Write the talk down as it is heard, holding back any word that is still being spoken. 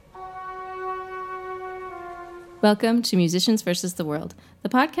Welcome to Musicians vs. the World, the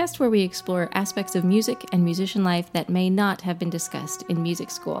podcast where we explore aspects of music and musician life that may not have been discussed in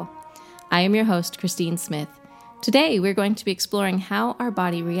music school. I am your host, Christine Smith. Today, we're going to be exploring how our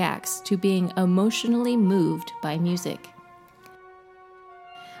body reacts to being emotionally moved by music.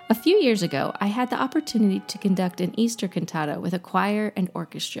 A few years ago, I had the opportunity to conduct an Easter cantata with a choir and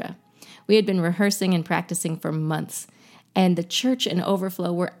orchestra. We had been rehearsing and practicing for months, and the church and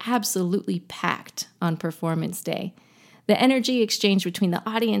overflow were absolutely packed on performance day. The energy exchange between the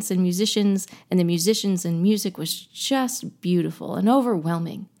audience and the musicians and music was just beautiful and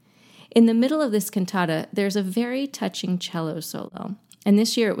overwhelming. In the middle of this cantata, there's a very touching cello solo, and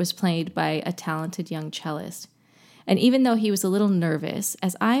this year it was played by a talented young cellist. And even though he was a little nervous,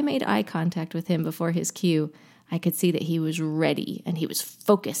 as I made eye contact with him before his cue, I could see that he was ready, and he was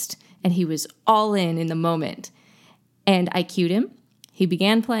focused, and he was all in the moment. And I cued him, he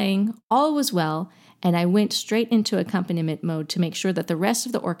began playing, all was well, and I went straight into accompaniment mode to make sure that the rest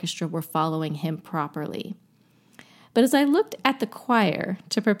of the orchestra were following him properly. But as I looked at the choir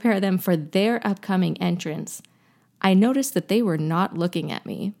to prepare them for their upcoming entrance, I noticed that they were not looking at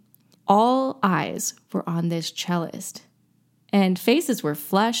me. All eyes were on this cellist, and faces were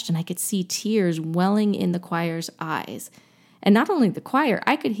flushed, and I could see tears welling in the choir's eyes. And not only the choir,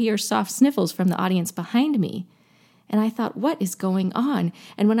 I could hear soft sniffles from the audience behind me. And I thought, what is going on?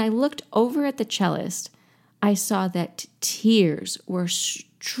 And when I looked over at the cellist, I saw that tears were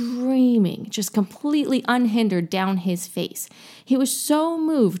streaming, just completely unhindered down his face. He was so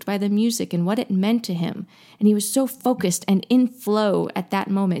moved by the music and what it meant to him, and he was so focused and in flow at that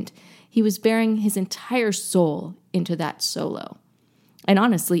moment. He was bearing his entire soul into that solo. And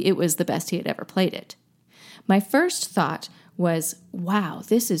honestly, it was the best he had ever played it. My first thought was, wow,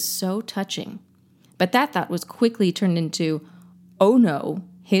 this is so touching. But that thought was quickly turned into, oh no,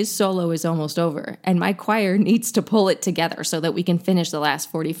 his solo is almost over, and my choir needs to pull it together so that we can finish the last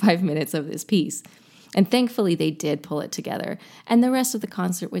 45 minutes of this piece. And thankfully, they did pull it together, and the rest of the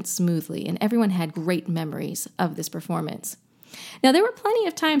concert went smoothly, and everyone had great memories of this performance. Now, there were plenty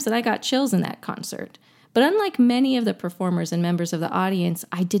of times that I got chills in that concert, but unlike many of the performers and members of the audience,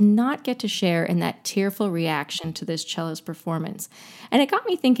 I did not get to share in that tearful reaction to this cello's performance. And it got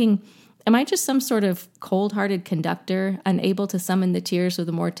me thinking, am I just some sort of cold-hearted conductor, unable to summon the tears of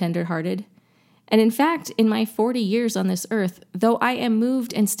the more tender-hearted? And in fact, in my 40 years on this earth, though I am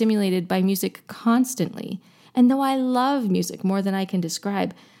moved and stimulated by music constantly, and though I love music more than I can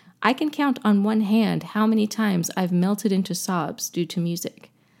describe, I can count on one hand how many times I've melted into sobs due to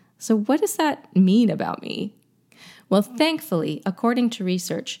music. So what does that mean about me? Well, thankfully, according to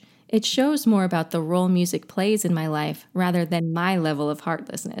research, it shows more about the role music plays in my life rather than my level of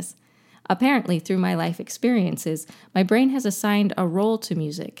heartlessness. Apparently, through my life experiences, my brain has assigned a role to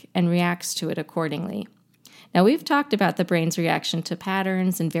music and reacts to it accordingly. Now, we've talked about the brain's reaction to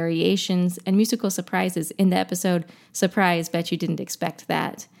patterns and variations and musical surprises in the episode, Surprise, Bet You Didn't Expect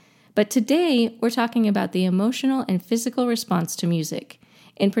That. But today, we're talking about the emotional and physical response to music,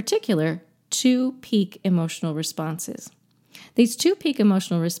 in particular, two peak emotional responses. These two peak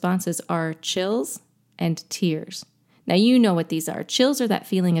emotional responses are chills and tears. Now, you know what these are. Chills are that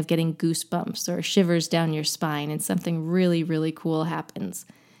feeling of getting goosebumps or shivers down your spine and something really, really cool happens.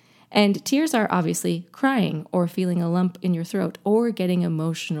 And tears are obviously crying or feeling a lump in your throat or getting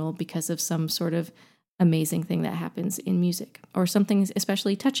emotional because of some sort of amazing thing that happens in music or something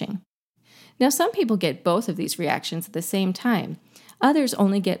especially touching. Now, some people get both of these reactions at the same time. Others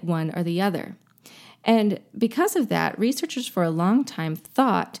only get one or the other. And because of that, researchers for a long time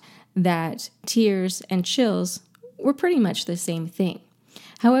thought that tears and chills were pretty much the same thing.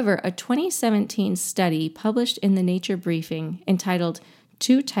 However, a 2017 study published in the Nature Briefing entitled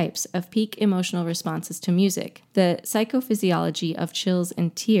Two Types of Peak Emotional Responses to Music, The Psychophysiology of Chills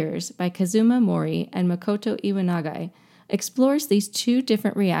and Tears by Kazuma Mori and Makoto Iwanagai, explores these two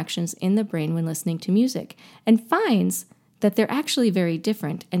different reactions in the brain when listening to music and finds that they're actually very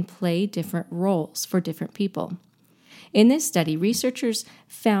different and play different roles for different people. In this study, researchers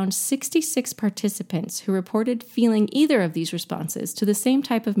found 66 participants who reported feeling either of these responses to the same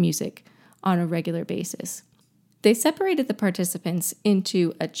type of music on a regular basis. They separated the participants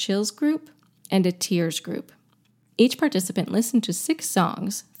into a chills group and a tears group. Each participant listened to 6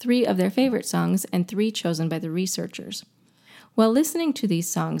 songs, 3 of their favorite songs and 3 chosen by the researchers. While listening to these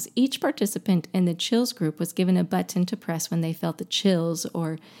songs, each participant in the chills group was given a button to press when they felt the chills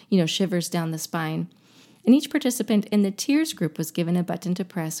or, shivers down the spine. And each participant in the tears group was given a button to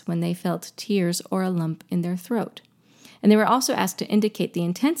press when they felt tears or a lump in their throat. And they were also asked to indicate the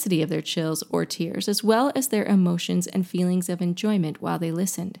intensity of their chills or tears, as well as their emotions and feelings of enjoyment while they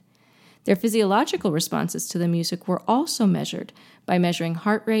listened. Their physiological responses to the music were also measured by measuring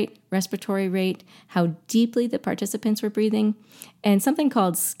heart rate, respiratory rate, how deeply the participants were breathing, and something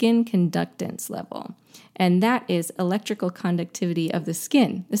called skin conductance level. And that is electrical conductivity of the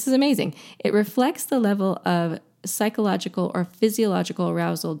skin. This is amazing. It reflects the level of psychological or physiological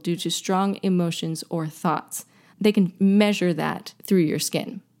arousal due to strong emotions or thoughts. They can measure that through your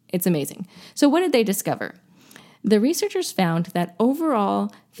skin. It's amazing. So what did they discover? The researchers found that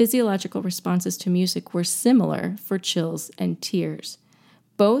overall physiological responses to music were similar for chills and tears.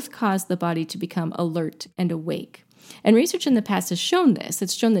 Both caused the body to become alert and awake. And research in the past has shown this.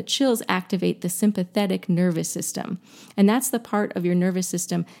 It's shown that chills activate the sympathetic nervous system. And that's the part of your nervous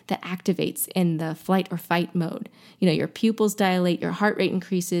system that activates in the flight or fight mode. Your pupils dilate, your heart rate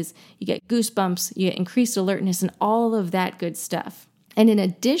increases, you get goosebumps, you get increased alertness, and all of that good stuff. And in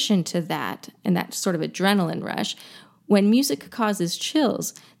addition to that, and that sort of adrenaline rush, when music causes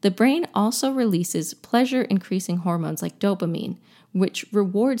chills, the brain also releases pleasure-increasing hormones like dopamine, which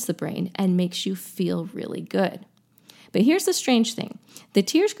rewards the brain and makes you feel really good. But here's the strange thing. The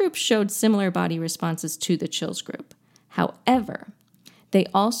tears group showed similar body responses to the chills group. However, they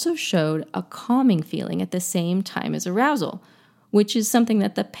also showed a calming feeling at the same time as arousal, which is something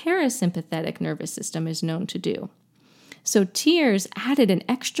that the parasympathetic nervous system is known to do. So tears added an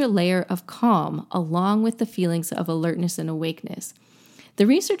extra layer of calm along with the feelings of alertness and awakeness. The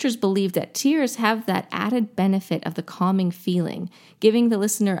researchers believe that tears have that added benefit of the calming feeling, giving the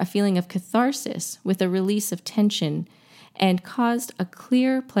listener a feeling of catharsis with a release of tension, and caused a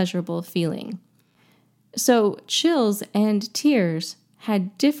clear, pleasurable feeling. So chills and tears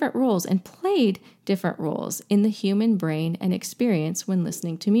had different roles and played different roles in the human brain and experience when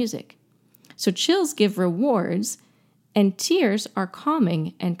listening to music. So chills give rewards, and tears are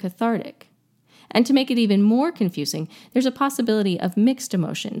calming and cathartic. And to make it even more confusing, there's a possibility of mixed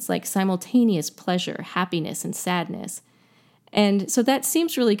emotions like simultaneous pleasure, happiness, and sadness. And so that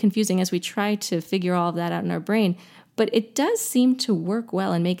seems really confusing as we try to figure all of that out in our brain, but it does seem to work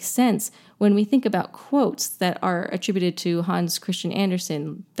well and make sense when we think about quotes that are attributed to Hans Christian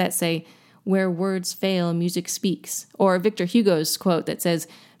Andersen that say, "Where words fail, music speaks," or Victor Hugo's quote that says,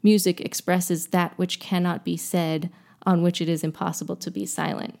 "Music expresses that which cannot be said, on which it is impossible to be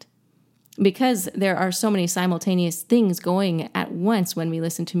silent." Because there are so many simultaneous things going at once when we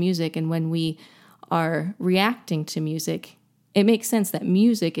listen to music and when we are reacting to music, it makes sense that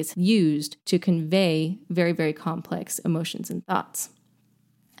music is used to convey very, very complex emotions and thoughts.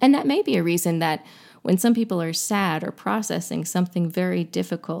 And that may be a reason that when some people are sad or processing something very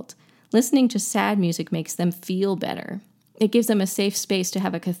difficult, listening to sad music makes them feel better. It gives them a safe space to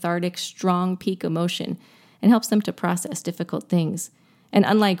have a cathartic, strong peak emotion and helps them to process difficult things. And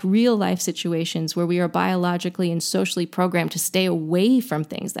unlike real-life situations where we are biologically and socially programmed to stay away from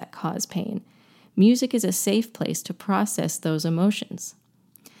things that cause pain, music is a safe place to process those emotions.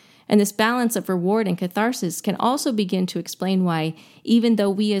 And this balance of reward and catharsis can also begin to explain why, even though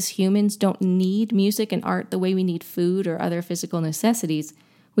we as humans don't need music and art the way we need food or other physical necessities,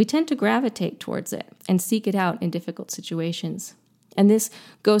 we tend to gravitate towards it and seek it out in difficult situations. And this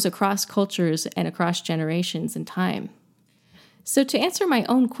goes across cultures and across generations and time. So to answer my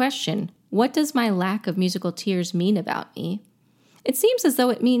own question, what does my lack of musical tears mean about me? It seems as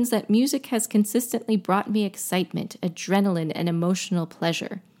though it means that music has consistently brought me excitement, adrenaline, and emotional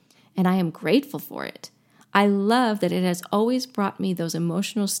pleasure, and I am grateful for it. I love that it has always brought me those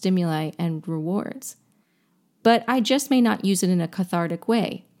emotional stimuli and rewards. But I just may not use it in a cathartic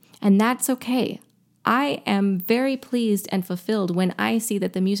way, and that's okay. I am very pleased and fulfilled when I see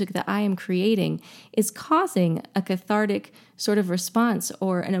that the music that I am creating is causing a cathartic sort of response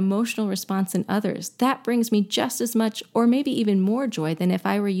or an emotional response in others. That brings me just as much or maybe even more joy than if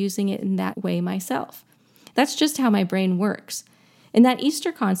I were using it in that way myself. That's just how my brain works. In that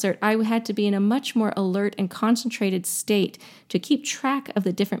Easter concert, I had to be in a much more alert and concentrated state to keep track of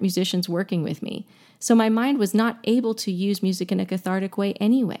the different musicians working with me. So my mind was not able to use music in a cathartic way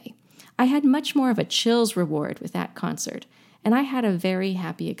anyway. I had much more of a chills reward with that concert, and I had a very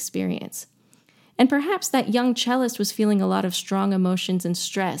happy experience. And perhaps that young cellist was feeling a lot of strong emotions and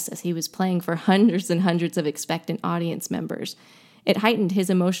stress as he was playing for hundreds and hundreds of expectant audience members. It heightened his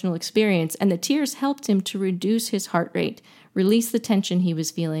emotional experience, and the tears helped him to reduce his heart rate, release the tension he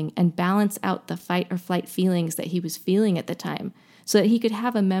was feeling, and balance out the fight or flight feelings that he was feeling at the time so that he could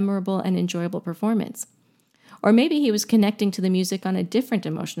have a memorable and enjoyable performance. Or maybe he was connecting to the music on a different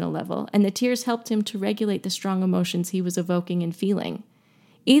emotional level, and the tears helped him to regulate the strong emotions he was evoking and feeling.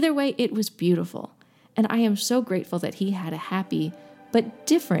 Either way, it was beautiful, and I am so grateful that he had a happy but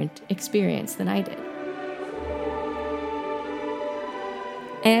different experience than I did.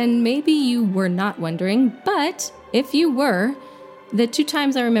 And maybe you were not wondering, but if you were, the 2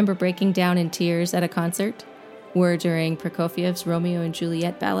 times I remember breaking down in tears at a concert were during Prokofiev's Romeo and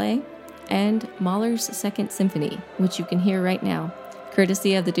Juliet ballet and Mahler's Second Symphony, which you can hear right now,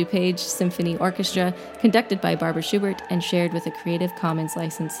 courtesy of the DuPage Symphony Orchestra, conducted by Barbara Schubert and shared with a Creative Commons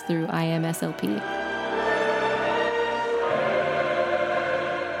license through IMSLP.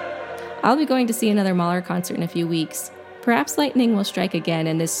 I'll be going to see another Mahler concert in a few weeks. Perhaps lightning will strike again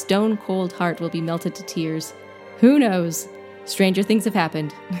and this stone-cold heart will be melted to tears. Who knows? Stranger things have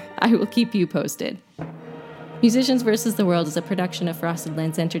happened. I will keep you posted. Musicians vs. the World is a production of Frosted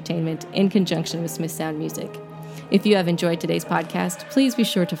Lens Entertainment in conjunction with Smith Sound Music. If you have enjoyed today's podcast, please be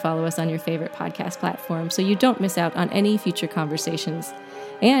sure to follow us on your favorite podcast platform so you don't miss out on any future conversations.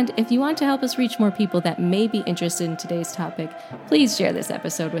 And if you want to help us reach more people that may be interested in today's topic, please share this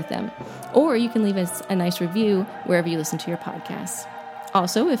episode with them. Or you can leave us a nice review wherever you listen to your podcasts.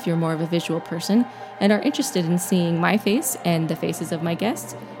 Also, if you're more of a visual person and are interested in seeing my face and the faces of my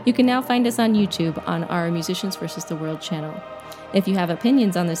guests, you can now find us on YouTube on our Musicians vs. the World channel. If you have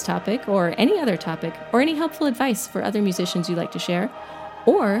opinions on this topic or any other topic or any helpful advice for other musicians you'd like to share,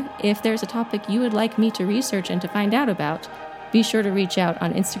 or if there's a topic you would like me to research and to find out about, be sure to reach out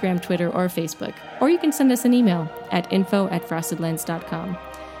on Instagram, Twitter, or Facebook, or you can send us an email at info@frostedlens.com.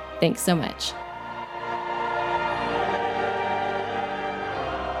 Thanks so much.